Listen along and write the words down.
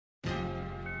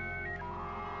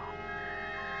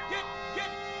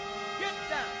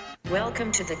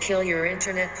Welcome to the Kill Your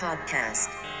Internet podcast.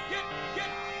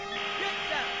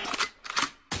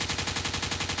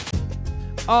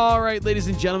 All right, ladies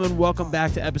and gentlemen, welcome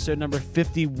back to episode number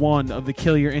 51 of the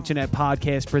Kill Your Internet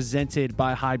podcast presented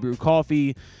by High Brew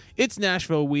Coffee. It's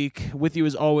Nashville week. With you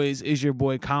as always is your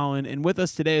boy Colin, and with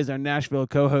us today is our Nashville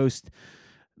co-host,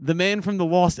 the man from the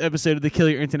lost episode of the Kill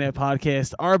Your Internet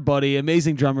podcast, our buddy,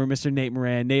 amazing drummer, Mr. Nate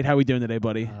Moran. Nate, how we doing today,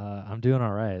 buddy? I'm doing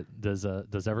all right. Does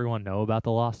everyone know about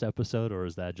the lost episode, or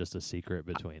is that just a secret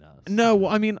between us? No, well,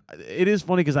 I mean, it is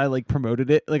funny because I promoted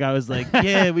it. I was like,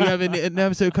 yeah, we have an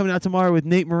episode coming out tomorrow with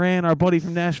Nate Moran, our buddy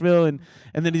from Nashville, and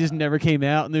then it just never came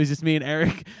out, and it was just me and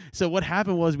Eric. So what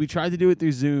happened was we tried to do it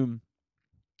through Zoom,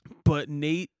 but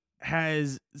Nate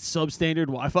has substandard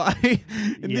Wi-Fi,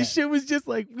 and this shit was just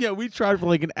we tried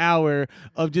for an hour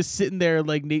of just sitting there,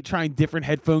 Nate trying different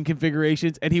headphone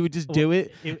configurations, and he would just do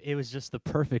it. It was just the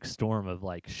perfect storm of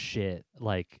shit,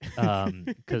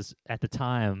 because at the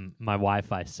time my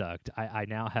Wi-Fi sucked. I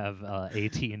now have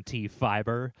AT&T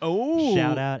fiber. Oh,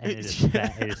 shout out, and it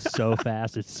is so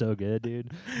fast, it's so good, dude.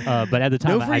 But at the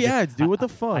time, no free ads, dude. What the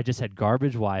fuck? I just had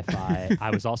garbage Wi-Fi. I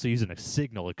was also using a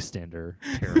signal extender.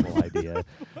 Terrible idea.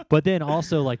 But then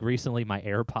also, recently my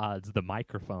AirPods, the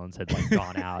microphones had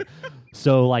gone out.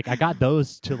 So I got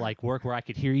those to work where I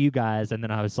could hear you guys, and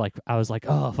then I was like,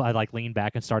 oh, if I leaned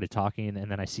back and started talking, and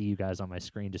then I see you guys on my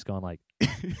screen just going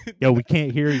yo, we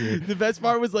can't hear you. The best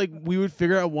part was we would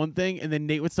figure out one thing, and then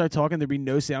Nate would start talking, there'd be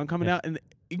no sound coming out, and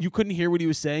you couldn't hear what he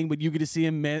was saying, but you could just see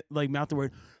him mouth the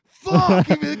word fuck.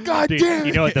 God Dude, damn it.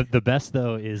 You know what? The best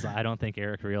though is I don't think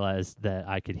Eric realized that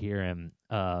I could hear him.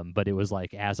 But it was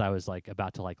as I was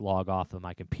about to log off of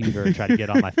my computer and try to get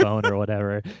on my phone or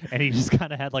whatever, and he just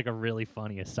kind of had a really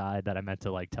funny aside that I meant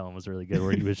to tell him was really good,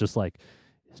 where he was just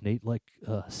is Nate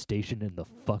stationed in the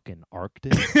fucking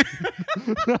Arctic?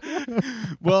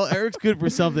 Well, Eric's good for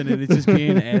something, and it's just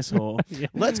being an asshole. Yeah.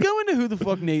 Let's go into who the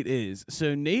fuck Nate is.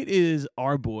 So Nate is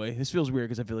our boy. This feels weird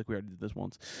because I feel like we already did this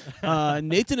once.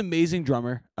 Nate's an amazing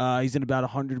drummer. He's in about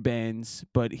 100 bands,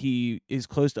 but he is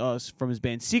close to us from his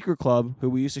band Secret Club, who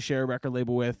we used to share a record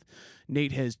label with.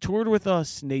 Nate has toured with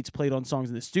us. Nate's played on songs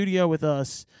in the studio with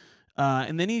us.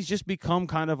 And then he's just become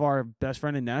kind of our best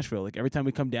friend in Nashville. Every time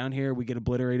we come down here, we get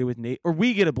obliterated with Nate, or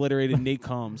we get obliterated and Nate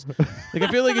comes. I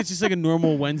feel like it's just a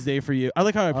normal Wednesday for you. I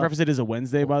like how I preface it as a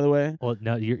Wednesday, by the way. Well,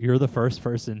 no, you're the first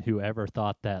person who ever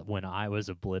thought that when I was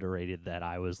obliterated that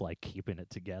I was keeping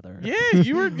it together. Yeah,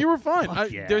 you were fine.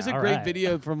 Yeah, there's a great right.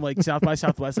 video from South by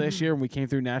Southwest last year when we came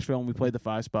through Nashville and we played the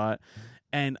 5 spot,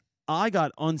 and I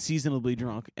got unseasonably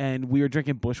drunk, and we were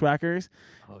drinking Bushwhackers,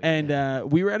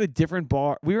 and we were at a different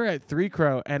bar. We were at Three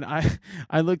Crow, and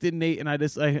I looked at Nate, and I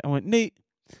went, Nate,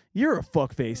 you're a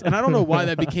fuckface. And I don't know why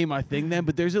that became my thing then,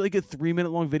 but there's a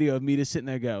 3-minute long video of me just sitting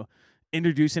there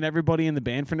introducing everybody in the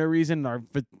band for no reason. And our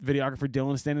videographer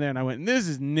Dylan is standing there, and I went, this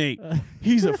is Nate.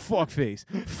 He's a fuckface.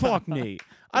 Fuck Nate.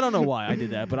 I don't know why I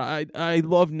did that, but I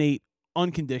love Nate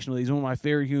unconditionally. He's one of my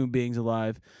favorite human beings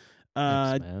alive.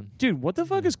 Thanks, man. Dude, what the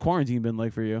fuck has quarantine been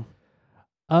like for you?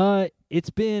 It's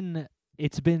been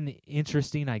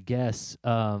interesting, I guess.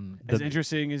 As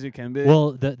interesting as it can be.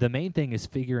 Well, the main thing is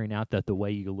figuring out that the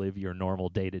way you live your normal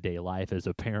day-to-day life is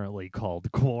apparently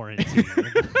called quarantine.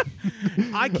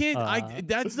 I can't.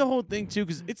 That's the whole thing too,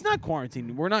 because it's not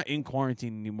quarantine. We're not in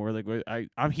quarantine anymore.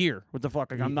 I'm here. What the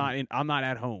fuck? I'm not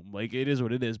at home. It is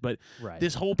what it is. But right.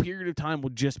 This whole period of time will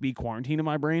just be quarantine in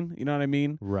my brain. You know what I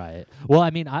mean? Right. Well, I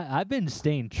mean, I've been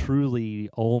staying truly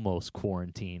almost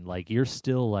quarantined. You're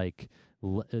still I've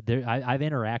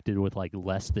interacted with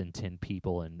less than 10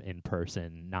 people in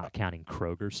person, not counting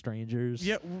Kroger strangers.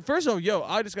 Yeah. First of all,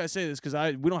 I just gotta say this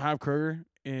because we don't have Kroger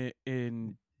in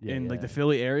the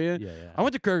Philly area. Yeah. I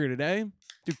went to Kroger today.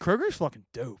 Dude, Kroger's fucking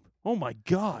dope. Oh my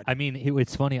god. I mean,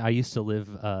 it's funny. I used to live.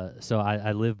 So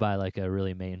I live by a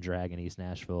really main drag in East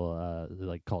Nashville,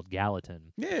 called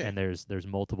Gallatin. Yeah. And there's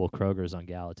multiple Krogers on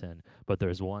Gallatin, but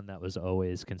there's one that was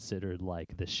always considered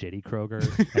the shitty Kroger.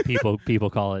 And people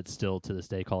call it still to this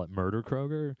day Murder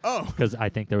Kroger. Oh. Because I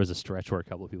think there was a stretch where a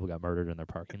couple of people got murdered in their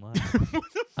parking lot.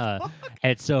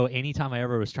 And so anytime I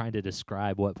ever was trying to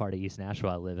describe what part of East Nashville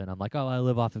I live in, I'm like, oh, I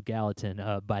live off of Gallatin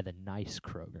by the nice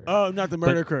Kroger. Oh, not the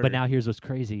Murder Kroger. But now here's what's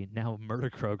crazy. Now Murder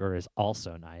Kroger is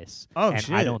also nice. Oh, and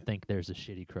shit. I don't think there's a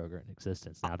shitty Kroger in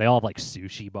existence now. They all have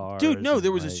sushi bars. Dude, no,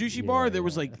 there was a sushi bar. There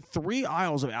was yeah. 3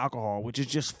 aisles of alcohol, which is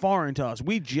just foreign to us.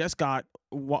 We just got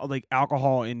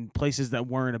alcohol in places that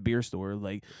weren't a beer store.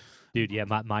 Dude, yeah,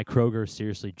 my Kroger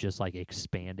seriously just like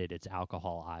expanded its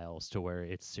alcohol aisles to where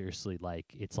it's seriously like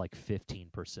it's like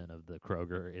 15% of the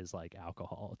Kroger is like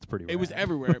alcohol. It's pretty rad. It was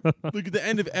everywhere. Like at the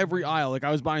end of every aisle, like I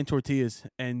was buying tortillas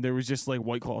and there was just like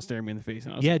White Claw staring me in the face.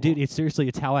 And I was Yeah, like, dude, "Whoa."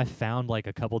 it's how I found like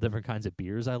a couple different kinds of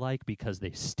beers I like because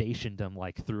they stationed them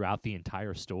like throughout the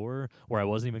entire store where I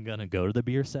wasn't even gonna go to the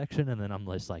beer section, and then I'm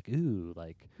just like, ooh,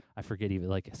 like I forget even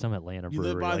like some Atlanta You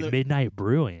live brewery by like the- Midnight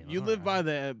Brewing. You All live right. by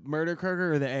the murder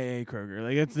Kroger or the AA Kroger.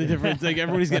 Like it's the difference. Like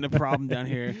everybody's getting a problem down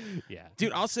here. Yeah,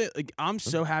 Dude, I'll say, like, I'm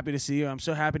so happy to see you. I'm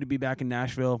so happy to be back in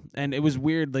Nashville. And it was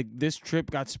weird. Like, this trip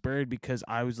got spurred because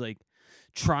I was, like,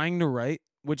 trying to write,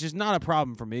 which is not a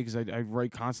problem for me because I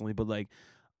write constantly. But, like,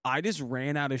 I just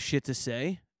ran out of shit to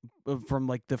say from,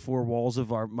 like, the four walls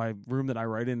of my room that I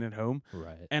write in at home.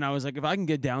 right. And I was like, if I can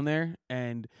get down there,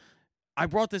 and I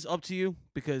brought this up to you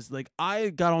because, like, I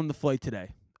got on the flight today.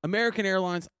 American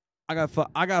Airlines, I got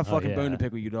a fucking bone to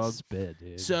pick with you, dog. Spit,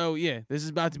 dude. So yeah, this is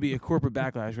about to be a corporate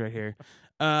backlash right here.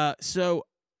 So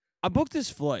I booked this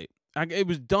flight. It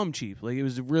was dumb cheap. Like it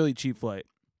was a really cheap flight,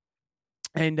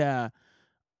 and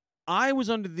I was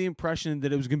under the impression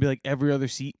that it was gonna be like every other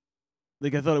seat.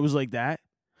 Like I thought it was like that.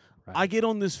 Right. I get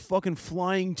on this fucking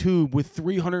flying tube with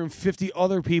 350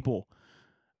 other people,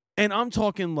 and I'm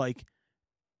talking like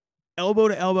elbow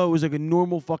to elbow. It was like a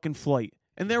normal fucking flight.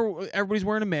 And everybody's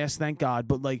wearing a mask, thank God.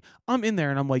 But, like, I'm in there,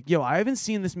 and I'm like, yo, I haven't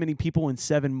seen this many people in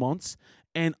 7 months.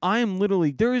 And I am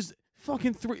literally, there is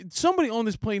fucking somebody on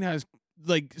this plane has,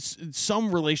 like,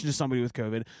 some relation to somebody with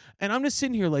COVID. And I'm just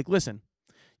sitting here like, listen,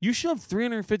 you shove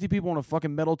 350 people on a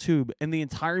fucking metal tube, and the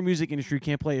entire music industry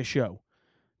can't play a show.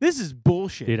 This is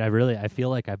bullshit. Dude, I feel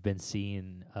like I've been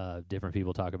seeing different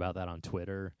people talk about that on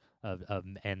Twitter.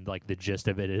 And like the gist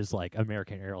of it is like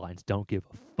American Airlines don't give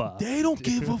a fuck. They don't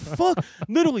give a fuck.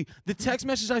 Literally, the text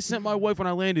message I sent my wife when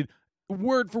I landed,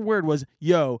 word for word, was,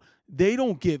 yo, they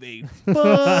don't give a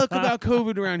fuck about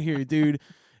COVID around here, dude.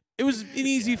 It was an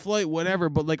easy flight, whatever,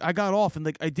 but, like, I got off, and,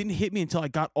 like, it didn't hit me until I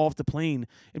got off the plane.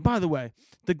 And by the way,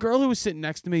 the girl who was sitting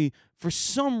next to me, for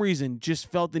some reason, just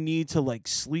felt the need to, like,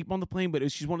 sleep on the plane,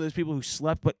 but she's one of those people who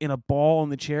slept, but in a ball in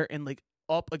the chair, and, like,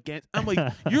 up against. I'm like,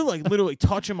 you're like literally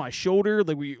touching my shoulder,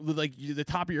 like the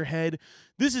top of your head.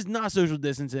 This is not social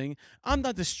distancing. I'm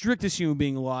not the strictest human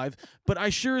being alive, but I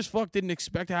sure as fuck didn't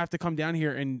expect to have to come down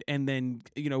here and then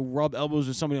rub elbows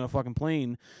with somebody on a fucking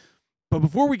plane. But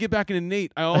before we get back into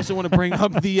Nate, I also want to bring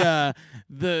up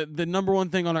the number one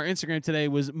thing on our Instagram today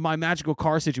was my magical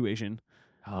car situation.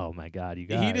 Oh my God, you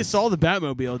guys! He just saw the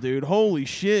Batmobile, dude. Holy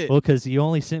shit! Well, because you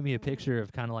only sent me a picture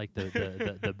of kind of like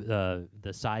the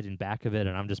side and back of it,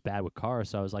 and I'm just bad with cars,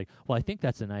 so I was like, well, I think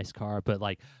that's a nice car, but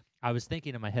like. I was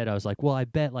thinking in my head, I was like, well, I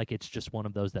bet like it's just one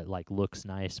of those that like looks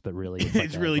nice, but really it's, like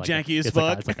It's really janky as it's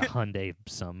fuck. It's like a Hyundai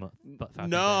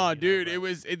No, dude, it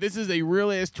was. This is a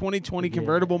real ass 2020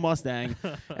 convertible Mustang,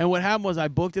 and what happened was I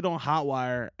booked it on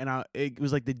Hotwire, and it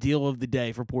was like the deal of the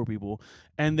day for poor people,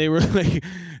 and they were like,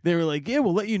 yeah,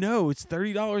 we'll let you know it's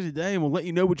 $30 a day, and we'll let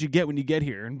you know what you get when you get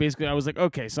here. And basically, I was like,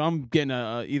 okay, so I'm getting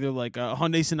either like a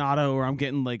Hyundai Sonata or I'm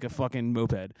getting like a fucking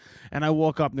moped. And I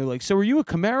walk up, and they're like, so are you a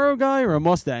Camaro guy or a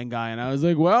Mustang guy? And I was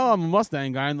like, well, I'm a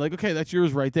Mustang guy. And they're like, okay, that's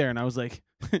yours right there. And I was like,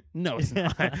 no, it's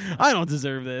not. I don't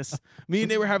deserve this. Me and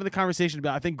they were having the conversation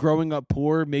about, I think growing up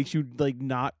poor makes you like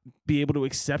not be able to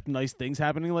accept nice things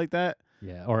happening like that.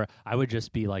 Yeah, or I would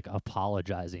just be like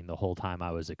apologizing the whole time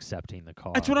I was accepting the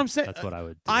car. That's what I'm saying. That's what I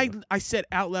would do. I said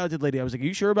out loud to the lady, I was like, are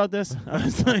you sure about this? I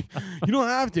was like, you don't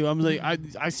have to. I was like,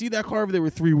 I see that car over there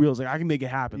with 3 wheels. Like, I can make it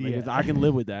happen. Like, Yeah. I can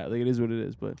live with that. Like, it is what it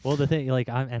is. But Well, the thing, like,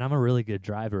 I'm a really good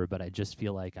driver, but I just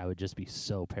feel like I would just be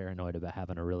so paranoid about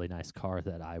having a really nice car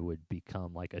that I would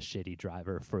become like a shitty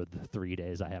driver for the 3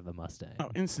 days I have a Mustang. oh,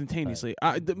 instantaneously.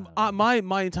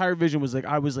 My entire vision was like,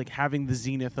 I was like having the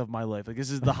zenith of my life. Like,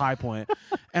 this is the high point.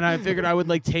 And I figured I would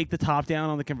like take the top down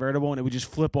on the convertible and it would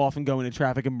just flip off and go into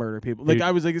traffic and murder people. Like, Dude,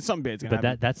 I was like, it's something bad's gonna But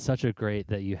happen. that's such a great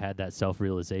that you had that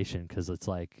self-realization, because it's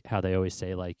like how they always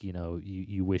say, like,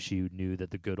 you wish you knew that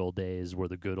the good old days were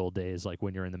the good old days, like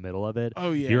when you're in the middle of it.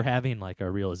 Oh, yeah. You're having like a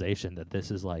realization that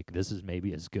this is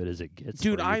maybe as good as it gets.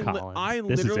 Dude, for you, Colin.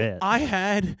 This is literally, it.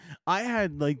 I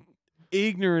had like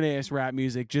ignorant ass rap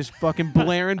music just fucking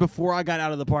blaring before I got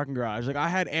out of the parking garage. Like, I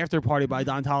had After Party by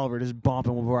Don Toliver just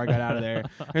bumping before I got out of there.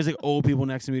 There's like old people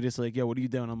next to me just like, yo, what are you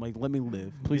doing? I'm like, let me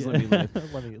live. Please let me live.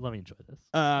 let me enjoy this.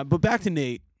 But back to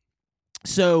Nate.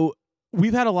 So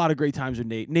we've had a lot of great times with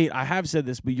Nate. Nate, I have said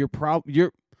this, but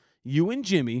you and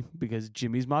Jimmy, because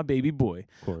Jimmy's my baby boy,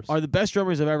 Of course. are the best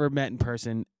drummers I've ever met in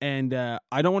person. And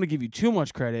I don't want to give you too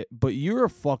much credit, but you're a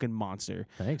fucking monster.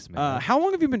 Thanks, man. How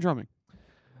long have you been drumming?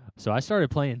 So I started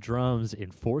playing drums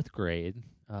in 4th grade.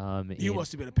 You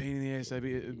must have been a pain in the ass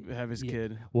to have his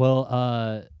kid.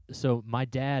 Well, so my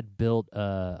dad built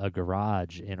a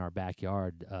garage in our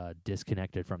backyard,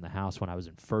 disconnected from the house when I was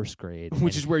in first grade.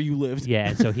 Which is where you lived. Yeah,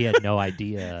 and so he had no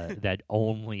idea that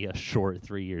only a short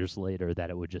 3 years later that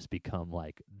it would just become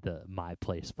like my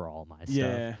place for all my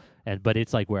stuff. Yeah. But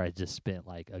it's like where I just spent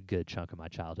like a good chunk of my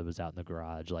childhood was out in the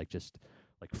garage, like just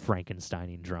like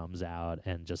Frankensteining drums out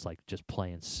and just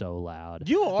playing so loud.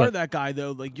 You are that guy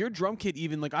though. Like your drum kit,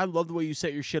 even like I love the way you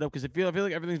set your shit up because I feel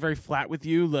like everything's very flat with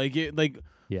you.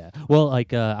 Yeah. Well,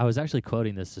 like I was actually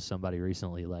quoting this to somebody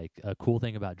recently. Like a cool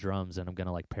thing about drums, and I'm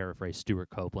gonna like paraphrase Stuart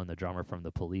Copeland, the drummer from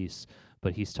The Police,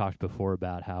 but he's talked before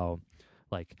about how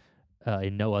like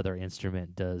in no other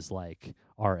instrument does like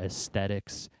our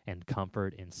aesthetics and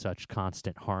comfort in such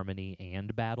constant harmony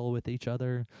and battle with each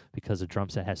other, because a drum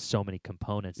set has so many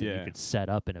components that you can set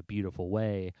up in a beautiful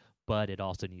way, but it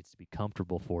also needs to be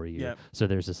comfortable for you. Yep. So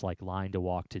there's this like line to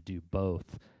walk to do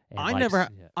both. And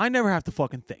I never have to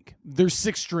fucking think. There's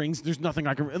 6 strings. There's nothing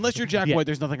I can unless you're Jack White.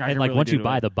 There's nothing I can. And like really once do you to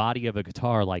buy it. the body of a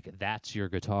guitar, like that's your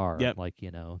guitar. Yep. Like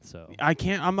so I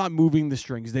can't. I'm not moving the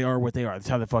strings. They are what they are. That's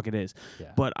how the fuck it is.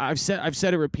 Yeah. But I've said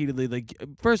it repeatedly. Like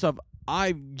first off,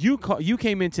 you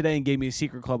came in today and gave me a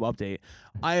Secret Club update.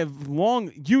 I have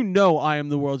I am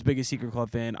the world's biggest Secret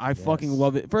Club fan. I fucking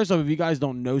love it. First off, if you guys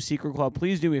don't know Secret Club,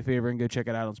 please do me a favor and go check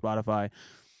it out on Spotify.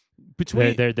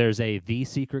 There's The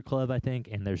Secret Club, I think,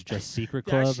 and there's just Secret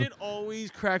Club. That shit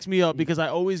always cracks me up because I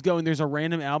always go and there's a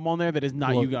random album on there that is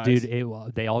not you guys.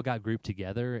 Dude, they all got grouped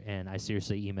together, and I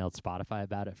seriously emailed Spotify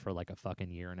about it for like a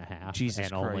fucking year and a half. Jesus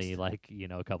and Christ. only like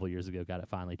a couple years ago got it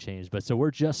finally changed. But so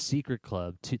we're just Secret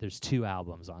Club. There's 2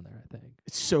 albums on there, I think.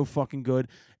 It's so fucking good.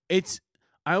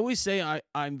 I always say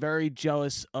I'm very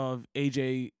jealous of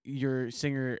AJ, your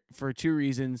singer, for 2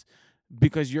 reasons.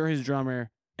 Because you're his drummer,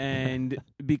 and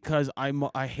because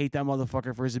I hate that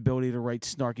motherfucker for his ability to write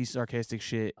snarky, sarcastic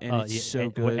shit, and it's so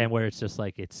good. And where it's just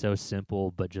like it's so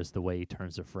simple, but just the way he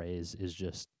turns a phrase is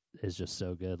just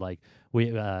so good. Like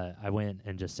I went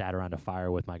and just sat around a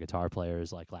fire with my guitar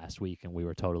players like last week, and we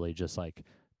were totally just like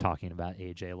talking about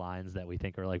AJ lines that we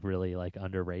think are like really like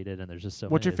underrated, and there's just so.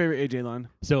 What's your favorite AJ line?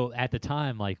 So at the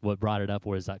time, like what brought it up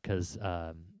was because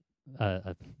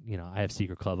I have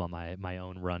Secret Club on my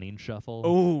own running shuffle.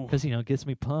 Oh, because it gets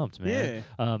me pumped, man.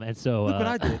 Yeah. And so look what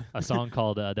I did. A song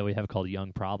called that we have called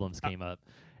 "Young Problems" came up,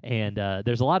 and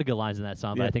there's a lot of good lines in that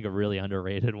song, but I think a really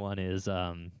underrated one is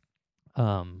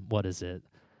what is it?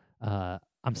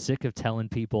 I'm sick of telling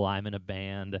people I'm in a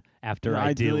band after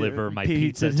I deliver my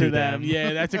pizza to them.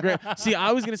 Yeah, that's a great. See,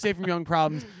 I was gonna say from Young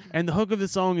Problems, and the hook of the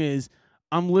song is,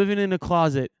 "I'm living in a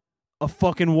closet." A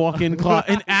fucking walk-in closet,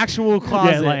 an actual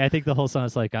closet. Yeah, like I think the whole song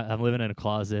is like I'm living in a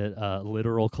closet,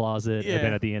 literal closet, and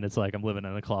then at the end it's like I'm living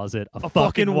in a closet, a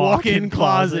fucking walk-in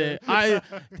closet.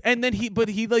 And then he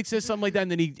like says something like that,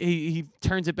 and then he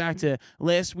turns it back to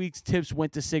last week's tips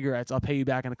went to cigarettes. I'll pay you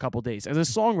back in a couple days. As a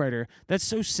songwriter, that's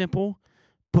so simple.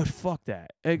 But fuck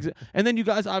that. And then you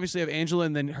guys obviously have Angela,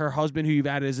 and then her husband, who you've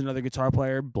added as another guitar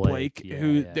player, Blake.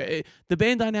 The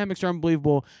band dynamics are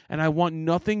unbelievable, and I want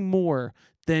nothing more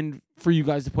than for you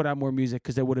guys to put out more music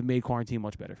because that would have made quarantine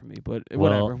much better for me. But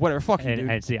whatever. Fuck you, dude.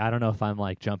 And see, I don't know if I'm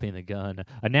like jumping the gun,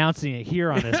 announcing it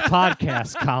here on this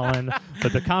podcast, Colin,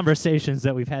 but the conversations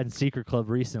that we've had in Secret Club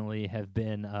recently have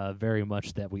been very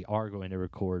much that we are going to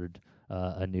record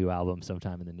a new album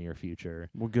sometime in the near future.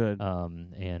 Well, good.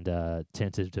 And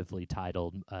tentatively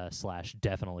titled /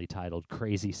 definitely titled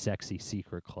 "Crazy Sexy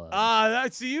Secret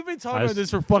Club." See, you've been talking about this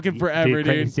for fucking forever,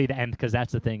 dude. See, and because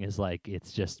that's the thing is like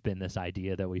it's just been this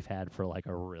idea that we've had for like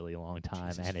a really long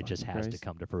time, and it just has to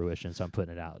come to fruition. So I'm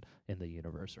putting it out in the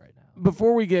universe right now.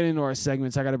 Before we get into our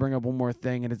segments, I got to bring up one more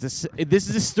thing, and this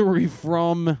is a story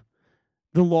from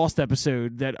the Lost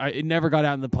episode that it never got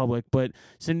out in the public. But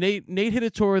so Nate hit a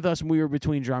tour with us when we were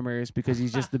between drummers because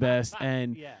he's just the best,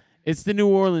 and it's the New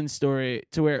Orleans story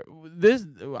to where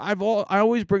I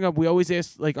always bring up. We always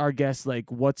ask like our guests like,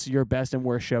 what's your best and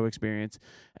worst show experience,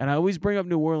 and I always bring up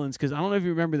New Orleans because I don't know if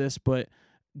you remember this, but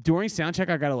during soundcheck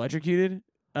I got electrocuted.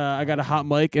 I got a hot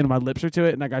mic and my lips are to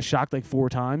it, and I got shocked like 4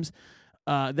 times.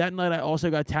 That night I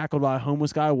also got tackled by a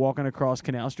homeless guy walking across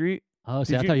Canal Street. Oh,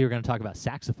 see, I thought you were going to talk about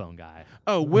Saxophone Guy.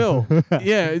 Oh, Will.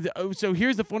 Yeah. So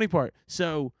here's the funny part.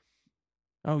 So,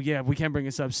 we can bring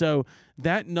this up. So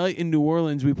that night in New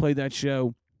Orleans, we played that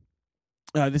show.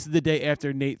 This is the day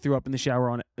after Nate threw up in the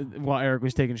shower while Eric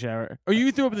was taking a shower. Or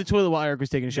you threw up in the toilet while Eric was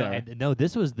taking a shower. No,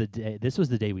 this was the day. This was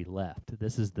the day we left.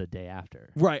 This is the day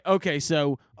after. Right. Okay.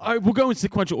 So we'll go in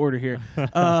sequential order here.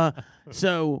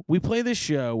 So we play this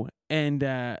show, and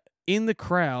in the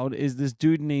crowd is this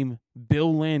dude named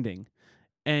Bill Landing.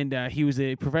 and he was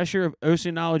a professor of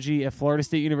oceanology at Florida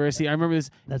State University. I remember this.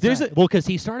 That's right. Well, because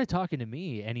he started talking to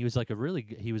me, and he was like a really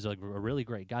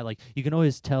great guy. Like you can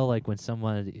always tell like when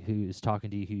someone who's talking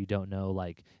to you who you don't know,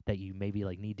 like that you maybe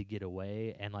like need to get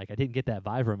away, and like I didn't get that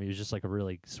vibe from him. He was just like a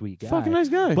really sweet guy, fucking nice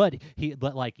guy. But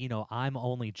like I'm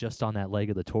only just on that leg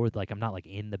of the tour. Like I'm not like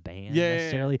in the band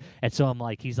necessarily, and so I'm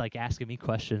like he's like asking me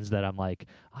questions that I'm like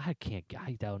I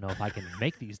don't know if I can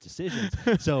make these decisions.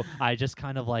 So I just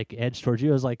kind of like edged towards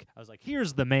you. I was like,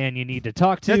 here's the man you need to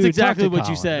talk to. That's exactly what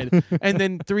Colin. you said. And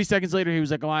then 3 seconds later, he was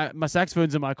like, "Oh, my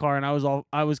saxophone's in my car," and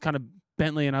I was kind of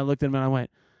Bentley, and I looked at him and I went,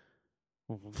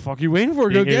 "What the fuck are you waiting for?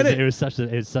 Go get it." It was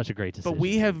such a great decision. But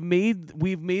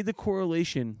we've made the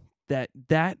correlation that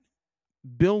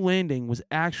Bill Landing was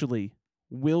actually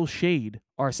Will Shade,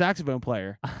 our saxophone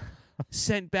player,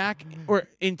 sent back or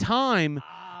in time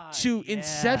to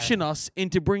inception us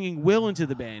into bringing Will into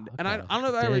the band. Okay. And I don't know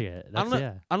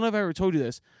if I ever told you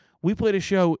this. We played a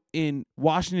show in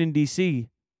Washington D.C.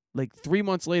 like 3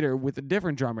 months later with a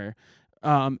different drummer,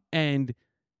 and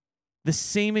the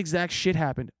same exact shit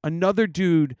happened. Another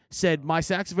dude said, "My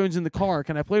saxophone's in the car.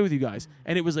 Can I play with you guys?"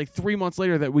 And it was like 3 months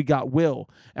later that we got Will.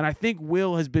 And I think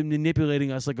Will has been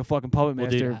manipulating us like a fucking puppet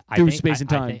master through space and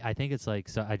time. I think it's like,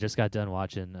 so I just got done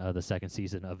watching the second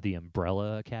season of The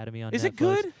Umbrella Academy on Netflix. Is it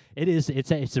good? It is.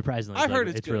 It's surprisingly I've good. heard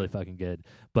it's good. really fucking good.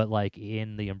 But like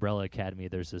in The Umbrella Academy,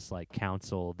 there's this like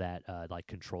council that like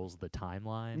controls the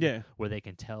timeline. Yeah. Where they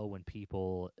can tell when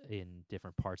people in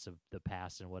different parts of the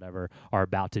past and whatever are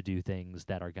about to do things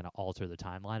that are going to alter the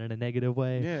timeline in a negative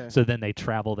way. Yeah. So then they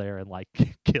travel there and like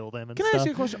kill them and Can I stuff. ask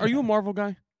you a question? Are you a Marvel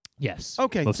guy? Yes.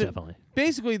 Okay, Most so- definitely.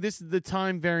 Basically, this is the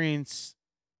time variance.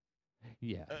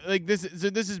 Yeah. Like this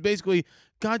is basically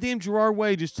goddamn Gerard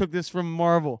Way just took this from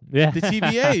Marvel. Yeah. The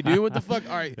TVA, dude. What the fuck?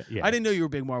 All right. Yeah. I didn't know you were a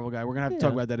big Marvel guy. We're going to have to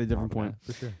talk about that at a different point.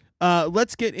 For sure.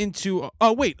 Let's get into.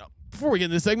 Oh wait, before we get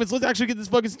into the segments, let's actually get this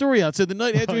fucking story out. So the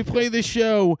night after we play this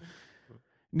show,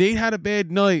 Nate had a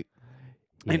bad night,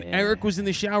 and Eric was in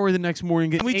the shower the next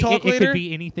morning. Can we talk It later? could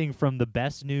be anything from the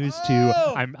best news Oh!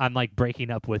 to I'm like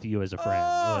breaking up with you as a friend.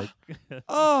 Oh! Like,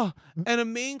 Oh, and a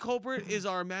main culprit is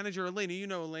our manager Elena. You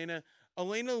know Elena.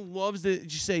 Elena loves to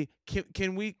just say,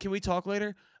 "Can we talk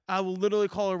later?" I will literally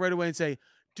call her right away and say,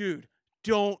 "Dude,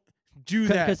 don't do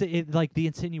that." Because it like the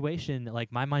insinuation,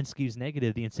 like my mind skews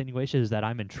negative. The insinuation is that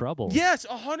I'm in trouble. Yes,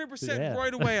 100% Yeah.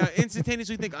 right away. I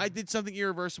instantaneously think I did something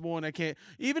irreversible and I can't.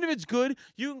 Even if it's good,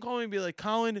 you can call me and be like,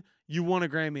 "Colin, you won a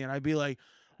Grammy," and I'd be like,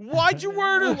 "Why'd you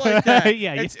word it like that?"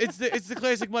 Yeah, it's the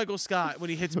classic Michael Scott when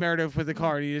he hits Meredith with the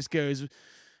car and he just goes,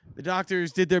 "The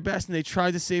doctors did their best and they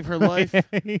tried to save her life,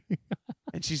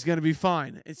 and she's gonna be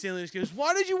fine." And Stanley just goes,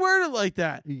 "Why did you word it like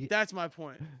that?" That's my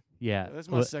point. Yeah. That's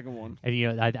my second one. And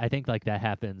you know, I think like that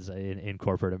happens in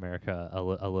corporate America a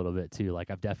little bit too.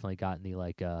 Like I've definitely gotten the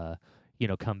like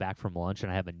come back from lunch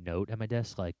and I have a note at my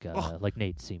desk like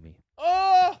Nate, see me.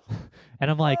 Oh, And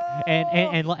I'm like,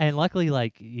 and luckily,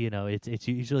 like it's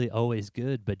usually always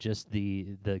good, but just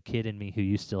the kid in me who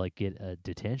used to like get a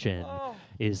detention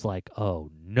is like, oh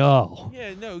no.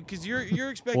 yeah, no, because you're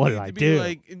expecting What it did to I be do?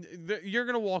 like you're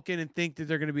gonna walk in and think that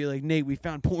they're gonna be like, "Nate, we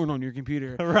found porn on your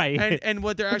computer." Right. And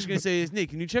what they're actually gonna say is, "Nate,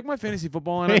 can you check my fantasy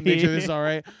football lineup? Make sure this is all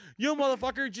right." Yo,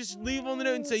 motherfucker, just leave on the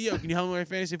note and say, "Yo, can you help me with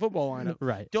my fantasy football lineup?"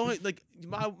 Right. Don't like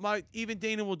my even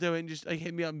Dana will do it and just like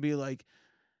hit me up and be like,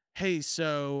 "Hey,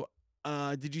 so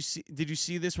did you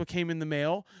see this? What came in the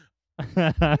mail?"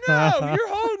 No, you're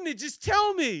holding it. Just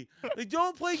tell me. Like,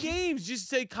 don't play games. Just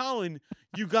say, "Colin,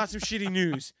 you got some shitty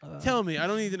news. Tell me. I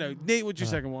don't need to know." Nate, what's your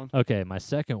second one? Okay, my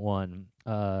second one.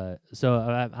 So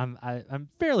I'm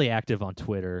fairly active on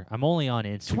Twitter. I'm only on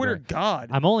Instagram. Twitter God.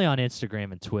 I'm only on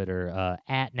Instagram and Twitter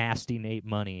at Nasty Nate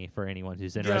Money for anyone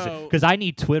who's interested. Yo. Because I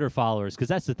need Twitter followers. Because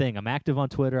that's the thing. I'm active on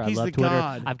Twitter. He's I love the Twitter.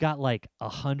 god. I've got like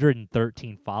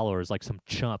 113 followers, like some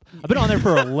chump. I've been on there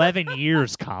for 11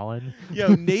 years, Colin.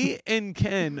 Yo, Nate and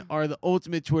Ken are the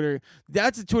ultimate Twitter.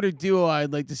 That's a Twitter duo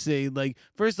I'd like to say. Like,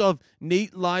 first off,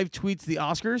 Nate live tweets the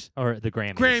Oscars. Or the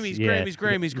Grammys. Grammys.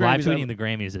 Live tweeting the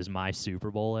Grammys is my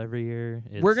Super Bowl every year.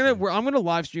 I'm gonna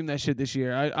live stream that shit this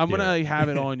year. I'm gonna like, have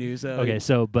it on you. So Okay,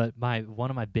 so but one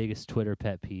of my biggest Twitter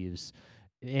pet peeves,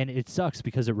 and it sucks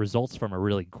because it results from a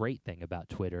really great thing about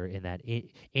Twitter in that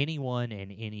anyone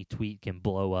and any tweet can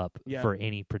blow up Yeah. for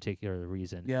any particular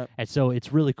reason. Yeah. And so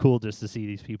it's really cool just to see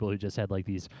these people who just had like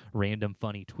these random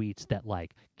funny tweets that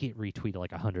like get retweeted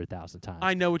like 100,000 times.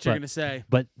 I know what you're gonna say.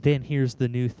 But then here's the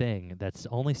new thing that's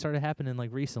only started happening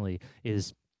like recently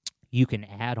is you can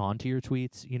add on to your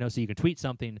tweets, so you can tweet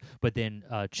something, but then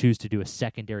choose to do a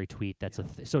secondary tweet that's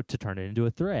so to turn it into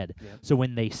a thread. Yep. So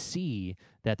when they see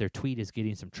that their tweet is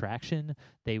getting some traction,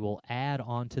 they will add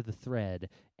on to the thread,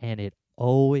 and it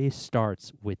always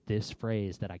starts with this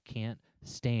phrase that I can't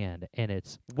stand, and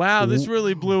it's, Wow, this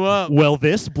really blew up. well,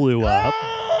 this blew up.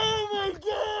 Oh my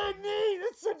God, Nate,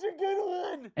 that's such a good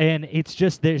one. And it's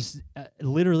just, there's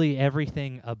literally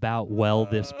everything about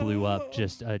this blew up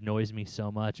just annoys me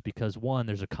so much because, one,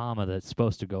 there's a comma that's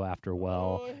supposed to go after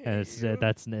well, and it's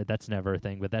that's never a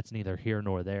thing, but that's neither here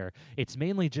nor there. It's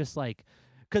mainly just like,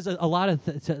 because a lot of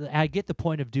I get the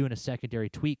point of doing a secondary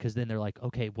tweet, because then they're like,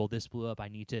 okay, well, this blew up, I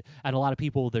need to, and a lot of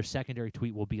people, their secondary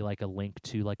tweet will be like a link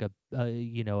to like a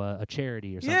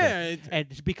charity or something. Yeah.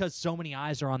 And because so many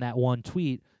eyes are on that one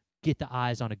tweet, get the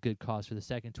eyes on a good cause for the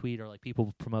second tweet, or like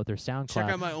people promote their SoundCloud. Check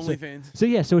out my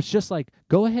OnlyFans. So it's just like,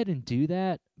 go ahead and do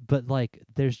that, but like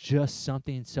there's just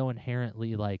something so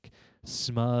inherently like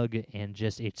smug, and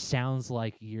just it sounds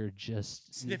like you're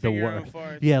just Sniffing the your own word.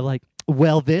 farts. Yeah, like,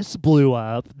 well, this blew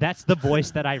up. That's the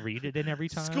voice that I read it in every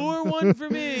time. Score one for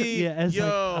me. Yeah, it's Yo,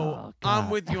 like, oh, I'm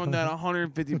God. with you on that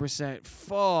 150%.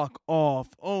 Fuck off.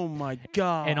 Oh my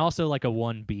God. And also like a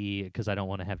 1B, because I don't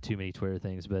want to have too many Twitter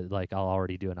things, but like I'll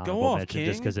already do an honorable off, mention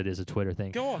just King. because it is a Twitter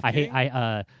thing. Go off, I hate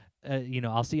King.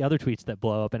 I'll see other tweets that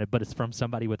blow up, but it's from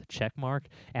somebody with a check mark,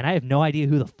 and I have no idea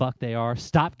who the fuck they are.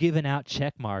 Stop giving out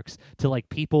check marks to like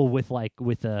people with like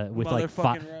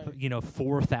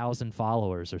 4,000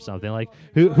 followers or something. Like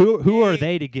who are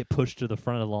they to get pushed to the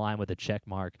front of the line with a check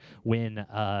mark when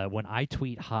I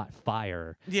tweet hot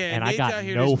fire? Yeah, and Nate's I got out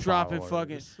here no just dropping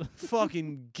followers.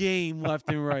 fucking game left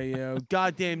and right, yo.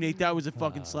 Goddamn, Nate, that was a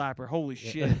fucking slapper. Holy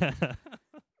shit.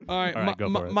 All right, All right,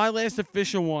 go for it. my last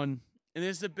official one, and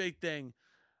this is a big thing.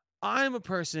 I'm a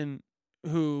person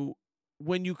who,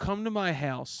 when you come to my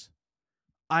house,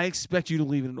 I expect you to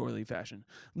leave in an orderly fashion.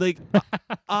 Like,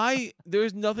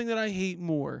 there's nothing that I hate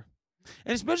more,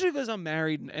 and especially because I'm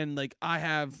married and like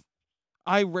I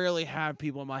rarely have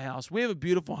people in my house. We have a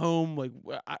beautiful home. Like,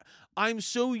 I'm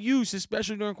so used,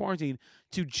 especially during quarantine,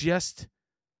 to just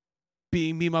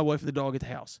being me, my wife, and the dog at the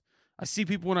house. I see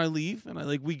people when I leave, and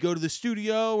we go to the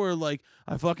studio, or like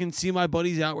I fucking see my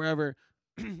buddies out wherever.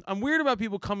 I'm weird about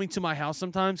people coming to my house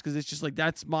sometimes, because it's just like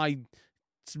it's my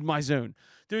zone.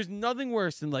 There's nothing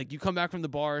worse than like you come back from the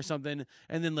bar or something,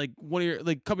 and then like one of your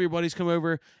couple of your buddies come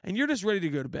over, and you're just ready to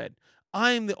go to bed.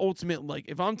 I am the ultimate, like,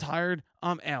 if I'm tired,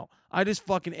 I'm out. I just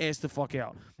fucking ass the fuck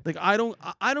out. Like, I don't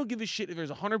give a shit if there's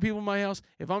 100 people in my house.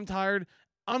 If I'm tired,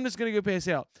 I'm just gonna go pass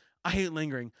out. I hate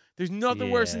lingering. There's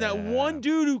nothing worse than that one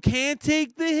dude who can't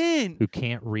take the hint. Who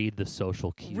can't read the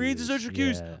social cues. Read the social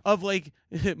cues of like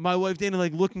my wife Dana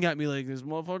like looking at me like, this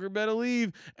motherfucker better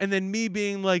leave, and then me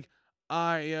being like,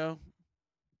 all right, yo.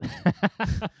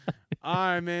 All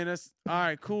right, man. That's all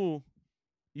right, cool.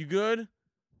 You good?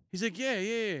 He's like,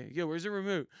 yeah. Yo, where's the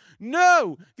remote?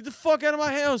 No! Get the fuck out of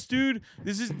my house, dude.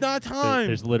 This is not time.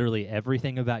 There's literally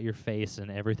everything about your face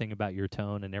and everything about your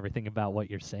tone and everything about what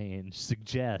you're saying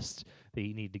suggests that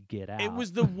you need to get out. It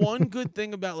was the one good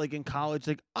thing about like in college.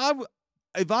 Like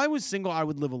if I was single, I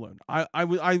would live alone. I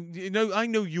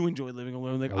know you enjoy living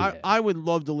alone. Like I would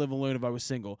love to live alone if I was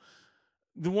single.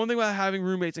 The one thing about having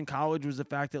roommates in college was the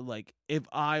fact that like if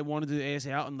I wanted to ass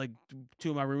out and like two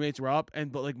of my roommates were up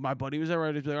but like my buddy was there,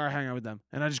 I'd just be like, all right, hang out with them,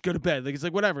 and I just go to bed. Like it's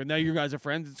like whatever. Now you guys are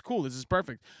friends. It's cool. This is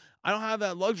perfect. I don't have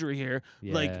that luxury here.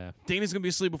 Yeah. Like Dana's gonna be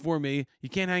asleep before me. You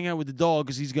can't hang out with the dog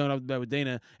because he's going up to bed with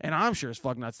Dana, and I'm sure as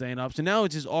fuck not staying up. So now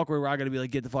it's just awkward where I gotta be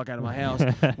like, get the fuck out of my house,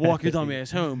 walk your dumb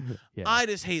ass home. Yeah. I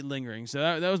just hate lingering.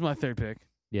 So that was my third pick.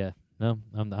 Yeah. No,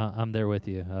 I'm there with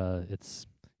you.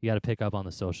 You got to pick up on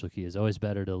the social key. It's always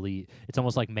better to lead. It's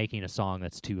almost like making a song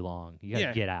that's too long. You got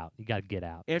to get out. You got to get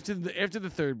out. After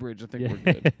the third bridge, I think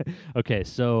we're good. Okay,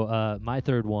 so my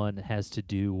third one has to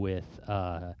do with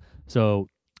so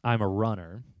I'm a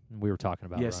runner. We were talking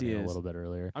about running a little bit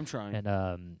earlier. I'm trying.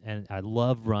 And I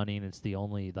love running. It's the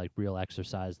only like real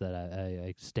exercise that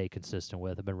I stay consistent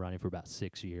with. I've been running for about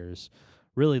 6 years.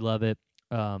 Really love it.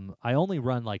 I only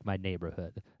run like my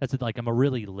neighborhood. That's like I'm a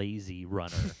really lazy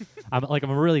runner. I'm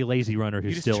a really lazy runner who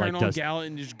you just still turn like on does Gallant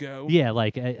and just go. Yeah,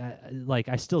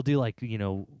 I still do like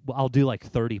I'll do like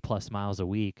 30 plus miles a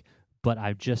week, but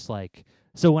I'm just like.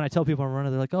 So when I tell people I'm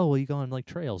running, they're like, "Oh, well, you go on like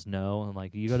trails?" No, I'm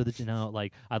like, "You go to the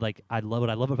like I love what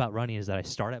I love about running is that I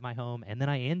start at my home and then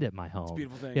I end at my home." It's a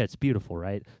beautiful thing. Yeah, it's beautiful,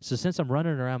 right? So since I'm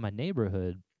running around my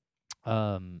neighborhood,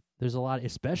 there's a lot,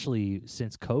 especially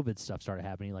since COVID stuff started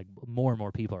happening. Like more and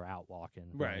more people are out walking,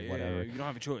 Right. whatever. You don't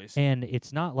have a choice. And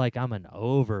it's not like I'm an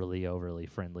overly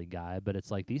friendly guy, but it's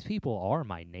like these people are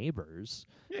my neighbors.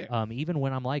 Yeah. Even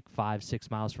when I'm like 5-6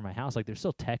 miles from my house, like they're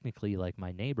still technically like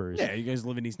my neighbors. Yeah, you guys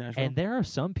live in East Nashville. And there are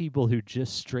some people who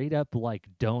just straight up like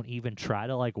don't even try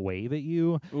to like wave at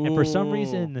you. And for some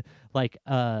reason, like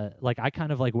I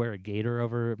kind of like wear a gaiter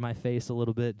over my face a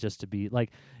little bit just to be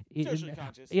like Socially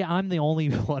conscious. Yeah, I'm the only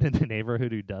one in the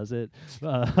neighborhood who does it.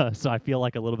 So I feel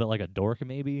like a little bit like a dork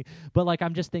maybe. But like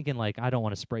I'm just thinking like I don't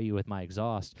want to spray you with my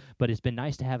exhaust, but it's been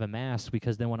nice to have a mask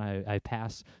because then when I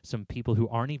pass some people who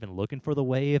aren't even looking for the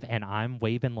wave and I'm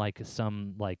waving like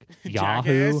some like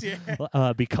Yahoo Jackass,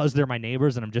 yeah. because they're my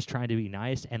neighbors and I'm just trying to be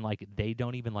nice and like they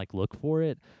don't even like look for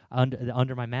it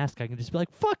under my mask, I can just be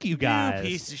like, fuck you guys.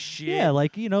 You piece of shit. Yeah,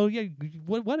 like, you know, yeah,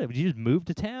 whatever. You just moved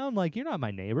to town? Like, you're not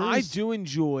my neighbors. I do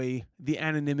enjoy the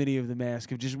anonymity of the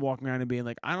mask of just walking around and being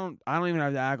like, I don't even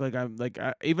have to act like I'm like,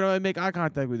 even though I make eye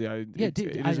contact with you, it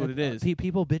is what it is.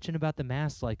 People bitching about the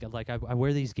mask, like I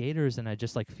wear these gaiters and I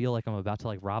just like feel like I'm about to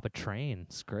like rob a train.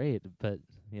 It's great, but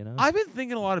you know, I've been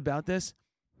thinking a lot about this.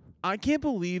 I can't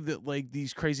believe that like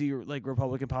these crazy like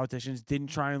Republican politicians didn't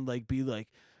try and like be like,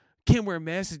 can't wear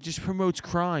masks. It just promotes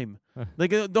crime. Like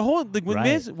the whole like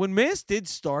when masks did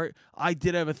start, I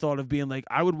did have a thought of being like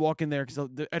I would walk in there because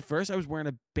at first I was wearing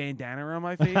a bandana around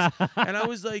my face and I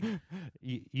was like,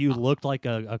 you looked like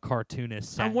a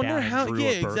cartoonist. I wonder how. Yeah,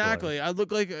 exactly. I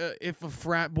look like if a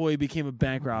frat boy became a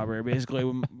bank robber, basically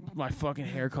with my fucking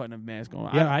haircut and a mask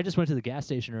on. Yeah, I just went to the gas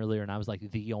station earlier and I was like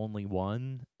the only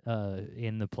one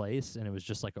in the place, and it was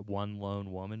just like one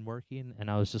lone woman working,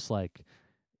 and I was just like.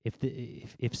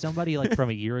 If somebody like from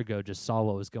a year ago just saw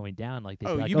what was going down, like they'd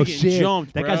be like, oh shit,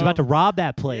 jumped, that guy's about to rob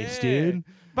that place, dude.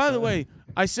 By the way,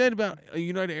 I said about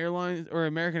United Airlines or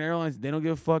American Airlines, they don't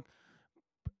give a fuck.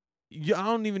 I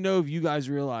don't even know if you guys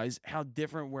realize how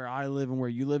different where I live and where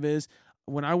you live is.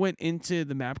 When I went into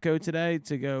the MAPCO today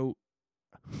to go,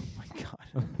 oh my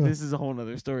God, this is a whole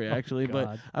nother story actually,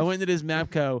 but I went into this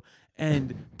MAPCO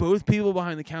and both people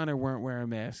behind the counter weren't wearing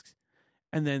masks.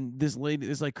 And then this like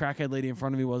crackhead lady in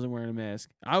front of me wasn't wearing a mask.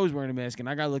 I was wearing a mask, and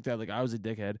I got looked at like I was a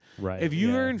dickhead. Right. If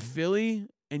you are in Philly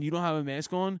and you don't have a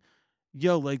mask on,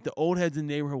 yo, like the old heads in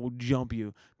the neighborhood will jump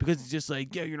you because it's just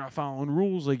like, yo, you're not following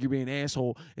rules, like you're being an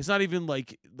asshole. It's not even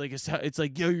like it's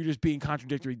like, yo, you're just being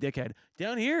contradictory dickhead.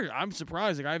 Down here, I'm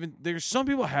surprised. Like there's some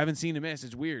people I haven't seen a mask.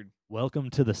 It's weird. Welcome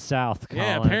to the South, Colin.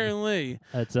 Yeah, apparently.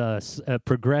 It's a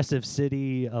progressive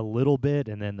city a little bit,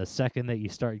 and then the second that you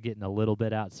start getting a little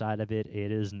bit outside of it,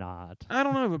 it is not. I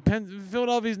don't know, but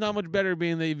Philadelphia's not much better,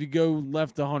 being that if you go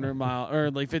left 100 miles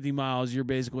or like 50 miles, you're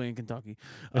basically in Kentucky.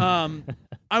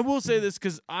 I will say this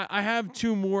because I have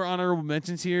two more honorable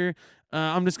mentions here.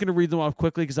 I'm just going to read them off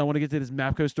quickly because I want to get to this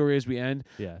MAPCO story as we end.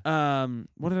 Yeah.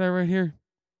 What did I write here?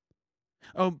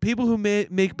 Oh, people who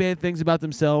make bad things about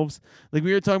themselves. Like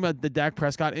we were talking about the Dak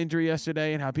Prescott injury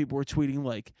yesterday and how people were tweeting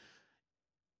like,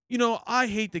 you know, I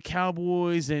hate the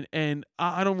Cowboys and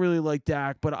I don't really like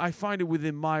Dak, but I find it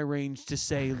within my range to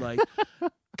say like,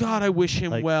 God, I wish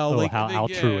him like, well. Oh, like how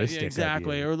altruistic. Yeah,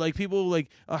 exactly. Or like people like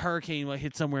a hurricane like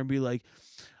hit somewhere and be like,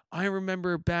 I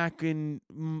remember back when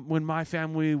my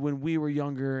family, when we were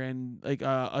younger, and like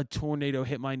a tornado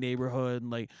hit my neighborhood, and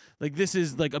like this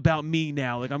is like about me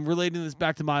now. Like I'm relating this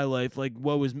back to my life. Like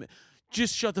woe is me.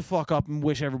 Just shut the fuck up and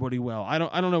wish everybody well. I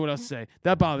don't know what else to say.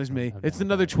 That bothers me. It's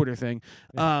another Twitter thing.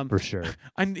 For sure.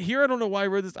 And here I don't know why I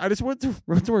wrote this. I just wrote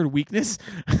the word weakness.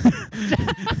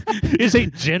 It's a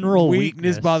general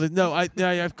weakness. Bothers. No,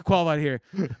 I've qualified here.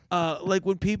 Like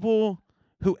when people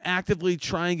who actively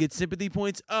try and get sympathy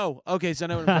points. Oh, okay, so I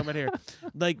know what I'm talking about here.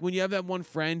 Like when you have that one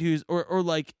friend who's or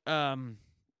like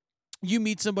you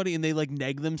meet somebody and they like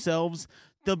neg themselves.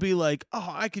 They'll be like,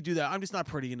 oh, I could do that. I'm just not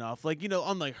pretty enough. Like, you know,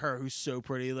 unlike her who's so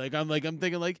pretty. Like, I'm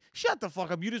thinking like, shut the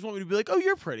fuck up. You just want me to be like, oh,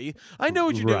 you're pretty. I know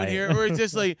what you're doing here. Or it's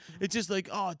just like,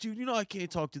 oh, dude, you know, I can't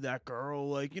talk to that girl.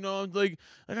 Like, you know, I'm like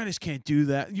I just can't do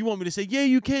that. You want me to say, yeah,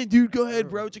 you can, dude. Go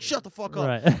ahead, bro. It's like, shut the fuck up.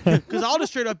 Right. Because I'll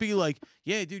just straight up be like,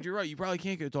 yeah, dude, you're right. You probably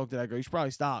can't go talk to that girl. You should probably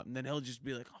stop. And then he'll just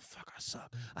be like, oh, fuck, I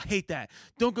suck. I hate that.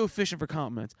 Don't go fishing for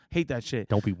compliments. Hate that shit.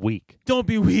 Don't be weak. Don't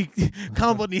be weak.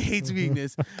 Compliment hates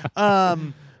weakness.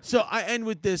 So I end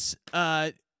with this. We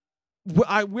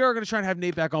are going to try and have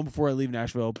Nate back on before I leave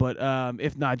Nashville, but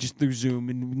if not, just through Zoom.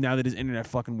 And now that his internet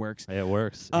fucking works, it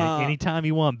works. Anytime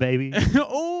you want, baby.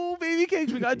 Oh, baby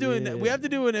cakes, we got doing that. We have to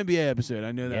do an NBA episode.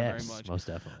 I know that very much. Most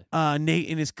definitely. Nate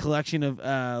in his collection of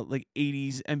like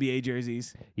 '80s NBA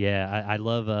jerseys. Yeah, I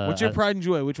love. What's your pride and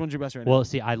joy? Which one's your best right now? Well,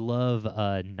 see, I love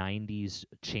 '90s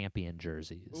champion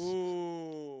jerseys.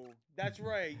 Ooh. That's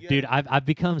right. Yeah. Dude, I've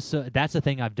become so. That's the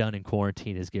thing I've done in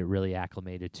quarantine is get really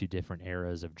acclimated to different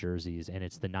eras of jerseys, and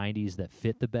it's the '90s that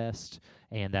fit the best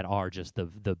and that are just the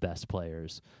best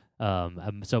players.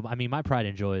 So I mean, my pride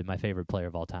and joy, my favorite player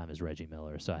of all time is Reggie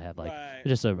Miller. So I have like Right.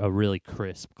 just a really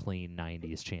crisp, clean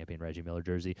 '90s champion Reggie Miller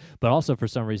jersey. But also for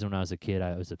some reason, when I was a kid,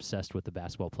 I was obsessed with the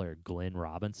basketball player Glenn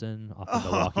Robinson off the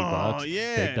Milwaukee Bucks,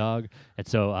 yeah. big dog. And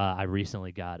so I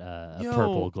recently got a Yo,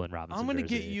 purple Glenn Robinson. I'm gonna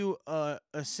jersey. get you a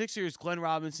Sixers Glenn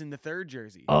Robinson the 3rd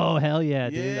jersey. Oh hell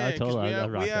yeah, dude! yeah, I 'cause totally we I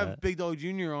have, rock we have that. Big Dog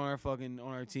Jr. on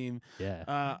our team.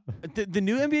 Yeah. The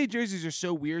new NBA jerseys are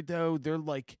so weird though. They're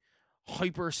like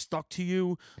hyper stuck to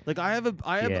you. Like I have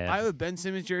Yeah. a Ben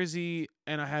Simmons jersey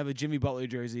and I have a Jimmy Butler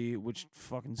jersey, which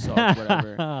fucking sucks.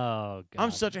 Whatever. Oh god.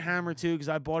 I'm such a hammer too because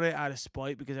I bought it out of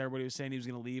spite because everybody was saying he was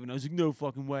gonna leave and I was like, no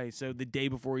fucking way. So the day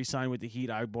before he signed with the Heat,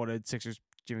 I bought a Sixers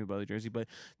Jimmy Butler jersey. But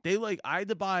they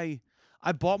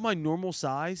I bought my normal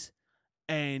size,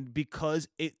 and because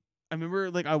I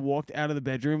remember like I walked out of the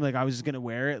bedroom like I was just gonna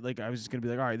wear it, like I was just gonna be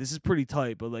like, all right, this is pretty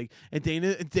tight. But like, and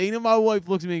Dana, my wife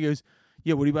looks at me and goes,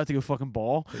 yeah, what are you about to go fucking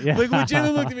ball? Yeah. Like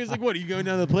legitimately looked at me, was like, what are you going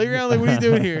down the playground? Like what are you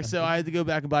doing here? So I had to go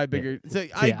back and buy a bigger. So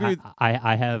I See, agree. With,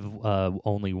 I have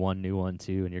only one new one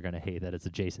too, and you're gonna hate that it's a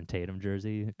Jason Tatum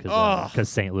jersey because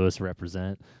St. Louis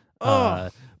represent.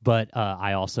 But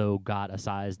I also got a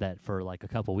size that for like a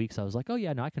couple weeks I was like, oh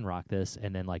yeah, no, I can rock this,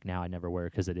 and then like now I never wear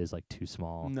it because it is like too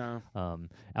small. no.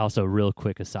 Also, real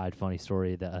quick aside, funny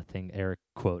story, the thing Eric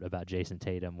quote about Jason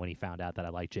Tatum when he found out that I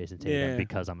like Jason Tatum Yeah.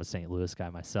 because I'm a St. Louis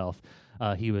guy myself.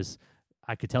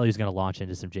 I could tell he was going to launch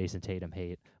into some Jason Tatum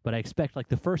hate, but I expect like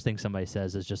the first thing somebody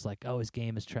says is just like, oh, his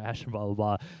game is trash and blah, blah,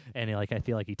 blah. And I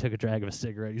feel like he took a drag of a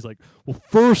cigarette. He's like, well,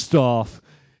 first off,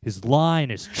 his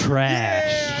line is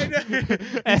trash. Yeah, I know.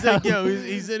 He's like, yo,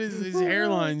 he said his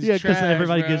hairline's Yeah, trash,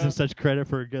 everybody bro. gives him such credit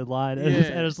for a good line. And, Yeah.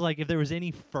 and it's like, if there was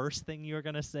any first thing you were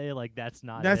going to say, like, that's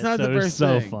not That's it. not so the it's first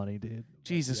so thing. funny, dude.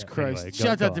 Jesus Yeah, Christ. anyway,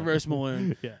 Shout go out to on. Roast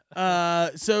Malone. Yeah.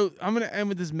 So I'm gonna end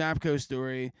with this Mapco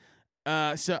story.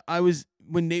 So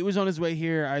when Nate was on his way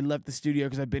here, I left the studio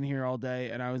because I've been here all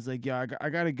day, and I was like, yeah, I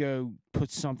gotta go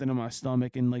put something in my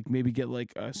stomach and like maybe get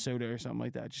like a soda or something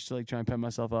like that, just to like try and pep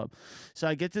myself up. So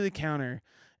I get to the counter,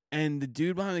 and the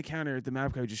dude behind the counter at the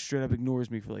Mapco just straight up ignores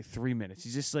me for like 3 minutes.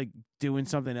 He's just like doing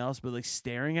something else, but like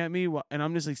staring at me, and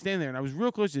I'm just like standing there, and I was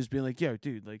real close to just being like, yo,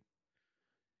 dude, like,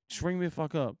 just ring me the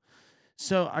fuck up.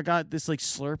 So I got this like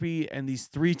Slurpee and these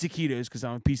 3 taquitos because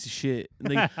I'm a piece of shit.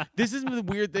 Like this is the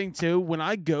weird thing too. When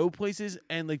I go places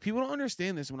and like people don't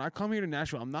understand this. When I come here to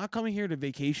Nashville, I'm not coming here to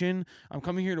vacation. I'm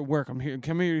coming here to work. I'm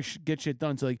coming here to get shit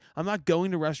done. So like I'm not going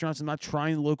to restaurants. I'm not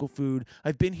trying local food.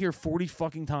 I've been here 40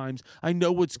 fucking times. I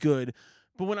know what's good.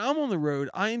 But when I'm on the road,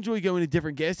 I enjoy going to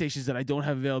different gas stations that I don't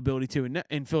have availability to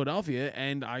in Philadelphia.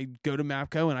 And I go to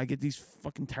Mapco and I get these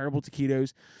fucking terrible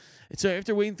taquitos. And so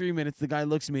after waiting 3 minutes, the guy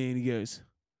looks at me and he goes,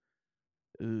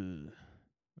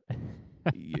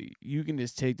 you can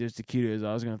just take those taquitos.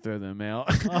 I was going to throw them out.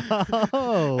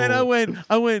 Oh. And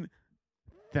I went,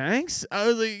 thanks? I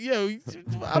was like, yo,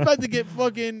 I'm about to get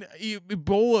fucking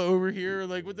Ebola over here.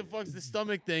 Like, what the fuck's the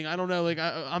stomach thing? I don't know. Like,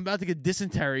 I'm about to get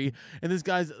dysentery. And this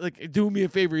guy's like doing me a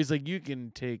favor. He's like, you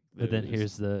can take those. But then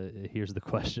here's the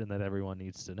question that everyone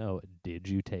needs to know: did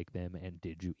you take them and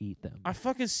did you eat them? I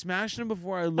fucking smashed them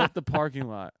before I left the parking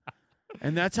lot.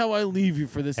 And that's how I leave you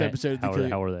for this And episode.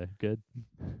 how are they? Good.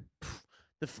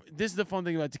 This is the fun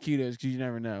thing about taquitos because you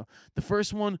never know. The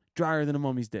first one, drier than a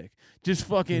mummy's dick. Just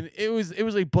fucking, it was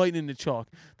like biting into chalk.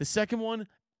 The second one,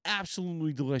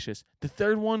 absolutely delicious. The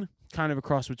third one, kind of a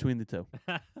cross between the two.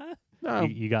 No,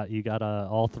 You got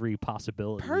all 3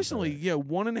 possibilities. personally, yeah,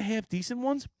 1.5 decent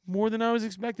ones, more than I was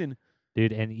expecting.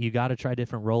 Dude, and you got to try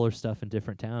different roller stuff in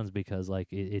different towns because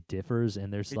like it differs,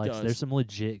 and there's It like does. there's some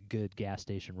legit good gas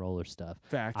station roller stuff.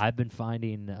 Fact. I've been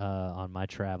finding on my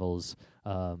travels,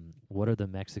 what are the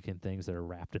Mexican things that are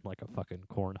wrapped in like a fucking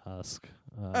corn husk?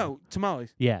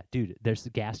 Tamales. Yeah, dude, there's the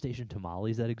gas station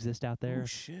tamales that exist out there, Oh,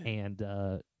 shit. and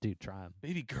dude, try them.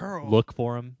 Baby girl. Look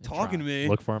for them. Talking to me.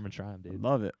 Look for them and try them, dude.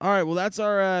 Love it. All right, well, that's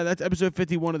our that's episode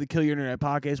 51 of the Kill Your Internet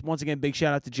podcast. Once again, big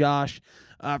shout out to Josh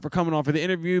for coming on for the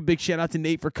interview. Big shout out to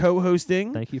Nate for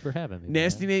co-hosting. Thank you for having me.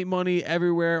 Nasty man. Nate money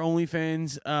everywhere.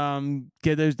 OnlyFans.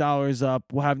 Get those dollars up.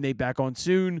 We'll have Nate back on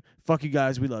soon. Fuck you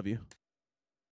guys. We love you.